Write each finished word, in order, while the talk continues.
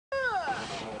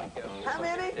How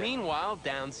many? Meanwhile,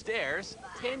 downstairs,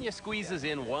 Tanya squeezes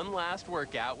in one last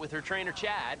workout with her trainer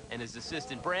Chad and his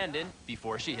assistant Brandon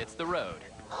before she hits the road.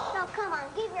 No, come on,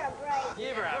 give her a break.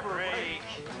 Give her a break.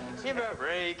 Give her a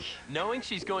break. Knowing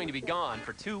she's going to be gone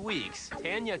for 2 weeks,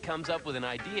 Tanya comes up with an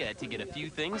idea to get a few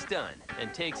things done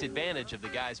and takes advantage of the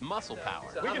guy's muscle power.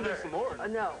 We can do some more.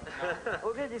 No,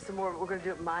 we're going to do some more, but we're going to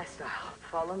do it my style.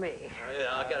 Follow me.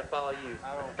 Yeah, I got to follow you.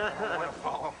 I don't want to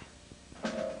follow.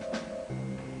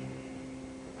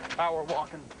 Power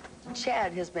walking.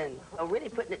 Chad has been really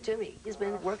putting it to me. He's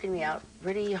been working me out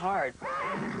pretty hard.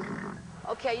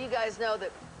 Okay, you guys know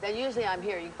that usually I'm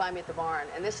here. You can find me at the barn,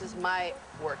 and this is my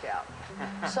workout.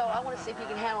 So I want to see if you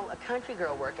can handle a country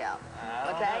girl workout,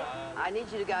 okay? I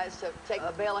need you guys to take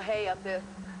a bale of hay up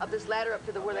this ladder up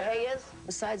to where the hay is.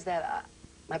 Besides that,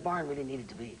 my barn really needed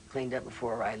to be cleaned up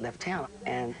before I left town,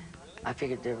 and I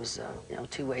figured there was,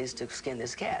 2 ways to skin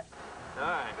this cat. All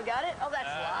right. We got it? Oh, that's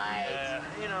light.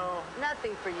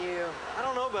 Nothing for you. I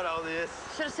don't know about all this.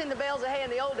 Should have seen the bales of hay in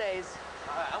the old days.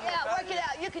 Yeah, work it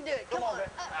out. You can do it. Come on.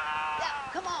 Yeah,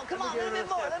 come on. A little bit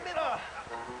more.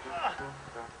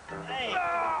 Hey.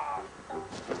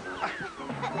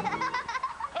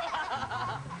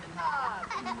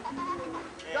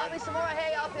 Drop me some more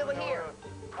hay off over here.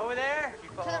 Over there?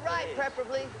 To the right,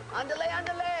 preferably. Underlay.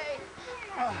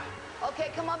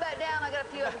 Okay, come on back down. I got a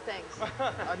few other things.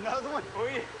 Another one?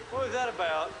 What was that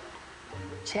about?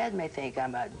 Chad may think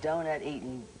I'm a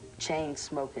donut-eating,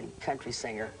 chain-smoking country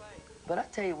singer, but I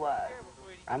tell you what,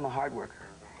 I'm a hard worker,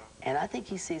 and I think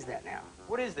he sees that now.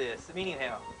 What is this? The meaning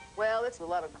how? Well, it's a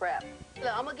lot of crap.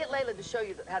 Look, I'm gonna get Layla to show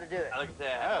you how to do it. Look at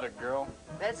that. Atta girl.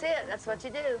 That's it. That's what you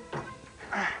do.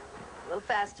 A little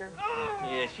faster.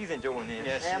 Yeah, she's enjoying this.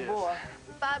 Yes, Yeah, boy.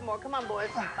 5 more. Come on, boys.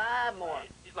 5 more.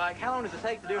 Like, how long does it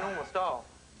take to do a normal stall?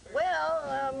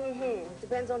 Well,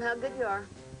 depends on how good you are.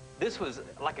 This was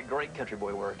like a great country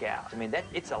boy workout. I mean,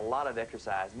 it's a lot of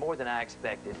exercise, more than I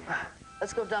expected.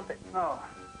 Let's go dump it. Oh,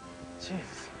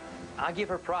 jeez. I give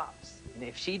her props. And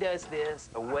if she does this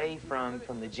away from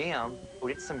the gym,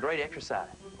 well, it's some great exercise.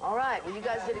 All right. Well, you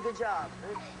guys did a good job.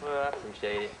 Well, I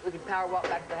appreciate it. We can power walk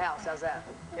back to the house. How's that?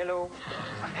 Hello.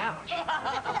 Ouch.